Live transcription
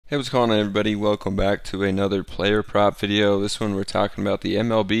Hey, what's going on, everybody? Welcome back to another player prop video. This one we're talking about the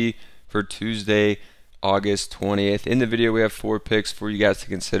MLB for Tuesday, August 20th. In the video we have 4 picks for you guys to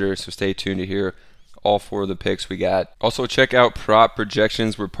consider, so stay tuned to hear all 4 of the picks we got. Also check out Prop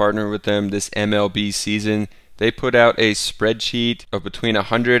Projections. We're partnering with them this MLB season. They put out a spreadsheet of between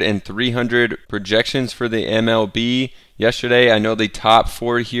 100 and 300 projections for the MLB yesterday. I know the top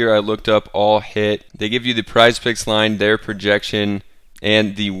 4 here I looked up all hit. They give you the Prizepicks line, their projection,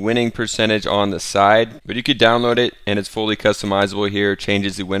 and the winning percentage on the side, but you could download it and it's fully customizable here,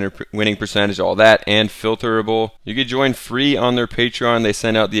 changes the winning percentage, all that, and filterable. You could join free on their Patreon. They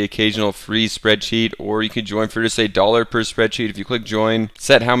send out the occasional free spreadsheet, or you could join for just $1 per spreadsheet. If you click join,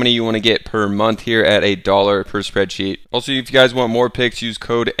 set how many you want to get per month here at $1 per spreadsheet. Also, if you guys want more picks, use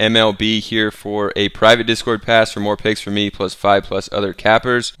code MLB here for a private Discord pass for more picks for me plus 5+ other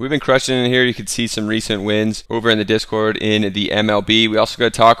cappers. We've been crushing in here. You can see some recent wins over in the Discord in the MLB. We also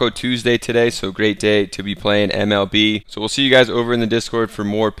got Taco Tuesday today, so great day to be playing MLB. So we'll see you guys over in the Discord for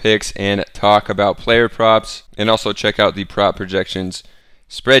more picks and talk about player props, and also check out the prop projections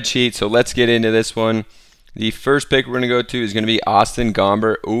spreadsheet. So let's get into this one. The first pick we're going to go to is going to be Austin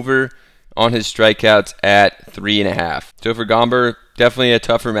Gomber over on his strikeouts at 3.5. So for Gomber, definitely a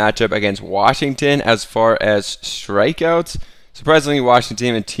tougher matchup against Washington as far as strikeouts. Surprisingly,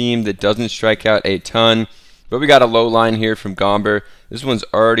 Washington, a team that doesn't strike out a ton. But we got a low line here from Gomber. This one's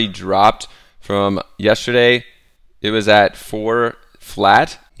already dropped from yesterday. It was at 4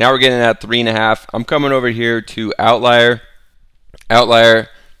 flat. Now we're getting at 3.5. I'm coming over here to Outlier. Outlier,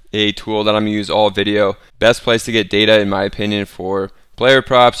 a tool that I'm going to use all video. Best place to get data, in my opinion, for player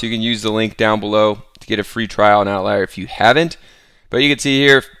props. You can use the link down below to get a free trial on Outlier if you haven't. But you can see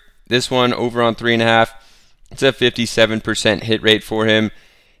here, this one over on 3.5. It's a 57% hit rate for him.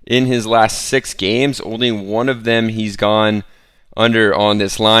 In his last 6 games, only one of them he's gone under on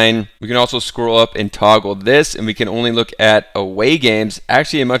this line. We can also scroll up and toggle this, and we can only look at away games.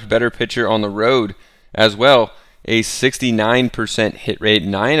 Actually, a much better pitcher on the road as well. A 69% hit rate,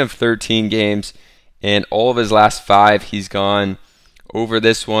 9 of 13 games, and all of his last 5 he's gone over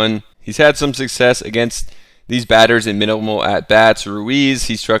this one. He's had some success against these batters in minimal at-bats. Ruiz,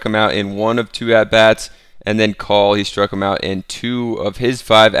 he struck him out in 1 of 2 at-bats. And then Call, he struck him out in 2 of his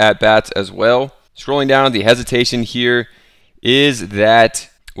 5 at-bats as well. Scrolling down, the hesitation here is that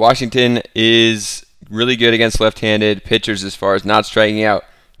Washington is really good against left-handed pitchers as far as not striking out.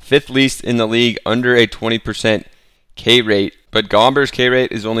 5th least in the league, under a 20% K rate. But Gomber's K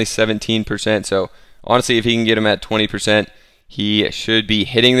rate is only 17%. So honestly, if he can get him at 20%, he should be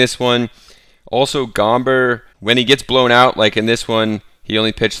hitting this one. Also, Gomber, when he gets blown out, like in this one, he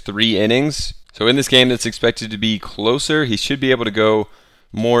only pitched 3 innings. So in this game that's expected to be closer, he should be able to go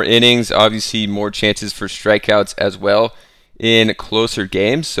more innings, obviously more chances for strikeouts as well in closer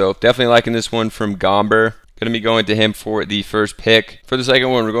games. So definitely liking this one from Gomber. Going to be going to him for the first pick. For the second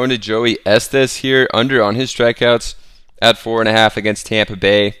one, we're going to Joey Estes here, under on his strikeouts at 4.5 against Tampa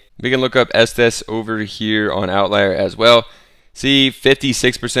Bay. We can look up Estes over here on Outlier as well. See,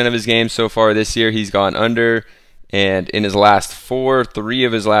 56% of his games so far this year he's gone under. And in his last 4, 3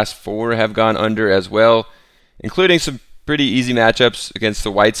 of his last 4 have gone under as well, including some pretty easy matchups against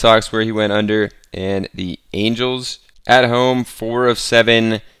the White Sox where he went under, and the Angels. At home, 4 of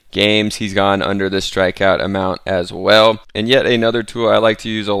 7 games he's gone under the strikeout amount as well. And yet another tool I like to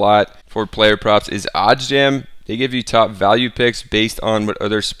use a lot for player props is OddsJam. They give you top value picks based on what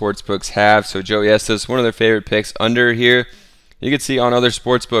other sportsbooks have. So Joey Estes, one of their favorite picks under here. You can see on other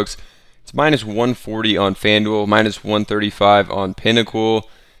sportsbooks, it's minus 140 on FanDuel, minus 135 on Pinnacle.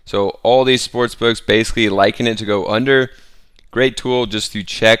 So all these sportsbooks basically liken it to go under. Great tool just to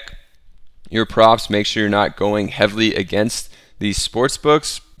check your props, make sure you're not going heavily against these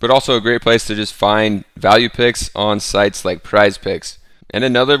sportsbooks, but also a great place to just find value picks on sites like Prizepicks. And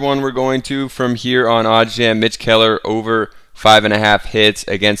another one we're going to from here on OddsJam, Mitch Keller over 5.5 hits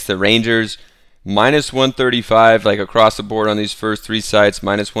against the Rangers. Minus 135, like across the board on these first 3 sites,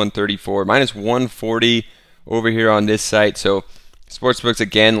 minus 134, minus 140 over here on this site. So sportsbooks,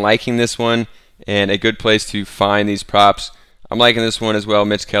 again, liking this one, and a good place to find these props. I'm liking this one as well,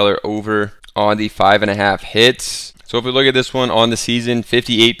 Mitch Keller over on the 5.5 hits. So if we look at this one on the season,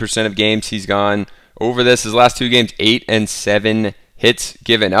 58% of games he's gone over this. His last 2 games, 8 and 7 hits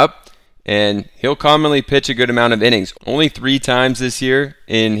given up. And he'll commonly pitch a good amount of innings. Only 3 times this year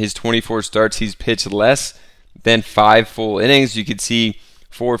in his 24 starts he's pitched less than 5 full innings. You could see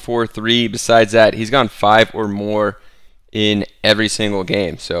 4-4-3. Besides that, he's gone 5 or more in every single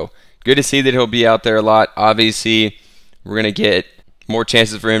game. So good to see that he'll be out there a lot. Obviously, we're going to get more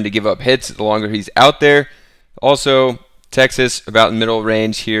chances for him to give up hits the longer he's out there. Also, Texas about middle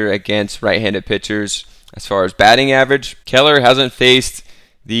range here against right-handed pitchers as far as batting average. Keller hasn't faced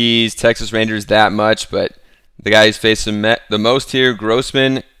these Texas Rangers that much, but the guy who's faced them the most here,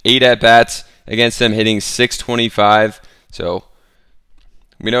 Grossman, 8 at-bats against them, hitting .625. So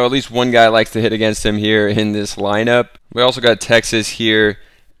we know at least one guy likes to hit against him here in this lineup. We also got Texas here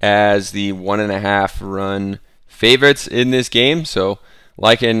as the 1.5 run favorites in this game. So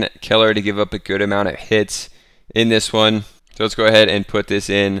liking Keller to give up a good amount of hits in this one. So let's go ahead and put this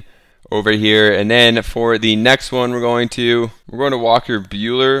in over here. And then for the next one, we're going to Walker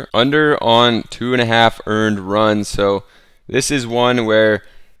Buehler under on 2.5 earned runs. So this is one where,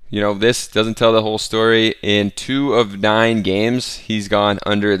 you know, this doesn't tell the whole story. In 2 of 9 games, he's gone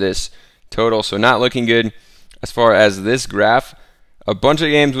under this total. So not looking good as far as this graph. A bunch of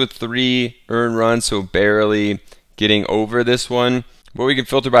games with 3 earned runs, so barely getting over this one. But we can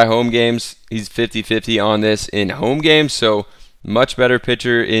filter by home games. He's 50-50 on this in home games, so much better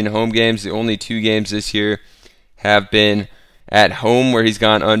pitcher in home games. The only 2 games this year have been at home where he's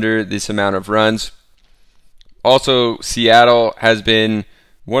gone under this amount of runs. Also, Seattle has been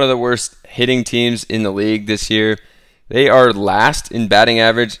one of the worst hitting teams in the league this year. They are last in batting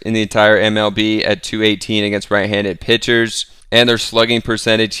average in the entire MLB at .218 against right-handed pitchers. And their slugging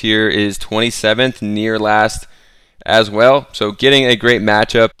percentage here is 27th, near last as well. So getting a great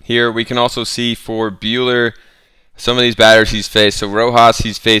matchup here. We can also see for Buehler some of these batters he's faced. So Rojas,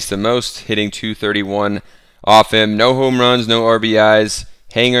 he's faced the most, hitting .231 off him. No home runs, no RBIs.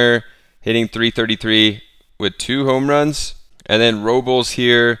 Hanger hitting .333 with 2 home runs. And then Robles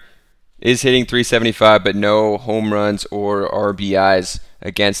here is hitting .375, but no home runs or RBIs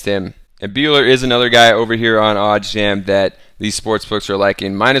against him. And Buehler is another guy over here on OddsJam that these sportsbooks are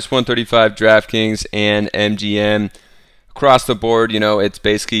liking. -135 DraftKings and MGM. Across the board, you know, it's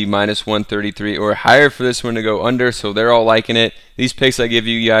basically -133 or higher for this one to go under, so they're all liking it. These picks I give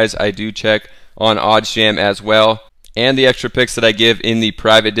you guys, I do check on OddsJam as well. And the extra picks that I give in the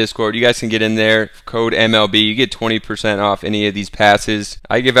private Discord, you guys can get in there, code MLB, you get 20% off any of these passes.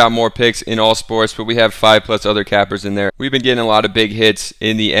 I give out more picks in all sports, but we have 5+ other cappers in there. We've been getting a lot of big hits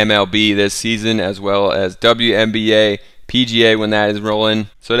in the MLB this season, as well as WNBA, PGA when that is rolling.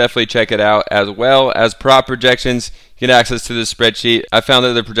 So definitely check it out, as well as prop projections. You get access to this spreadsheet. I found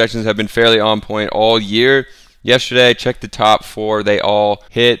that the projections have been fairly on point all year. Yesterday, I checked the top 4. They all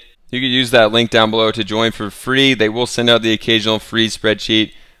hit. You can use that link down below to join for free. They will send out the occasional free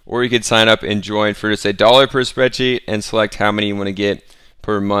spreadsheet, or you could sign up and join for just $1 per spreadsheet and select how many you want to get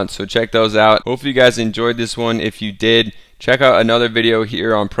per month. So check those out. Hopefully you guys enjoyed this one. If you did, check out another video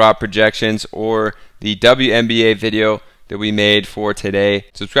here on prop projections or the WNBA video that we made for today.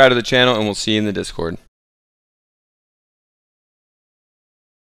 Subscribe to the channel and we'll see you in the Discord.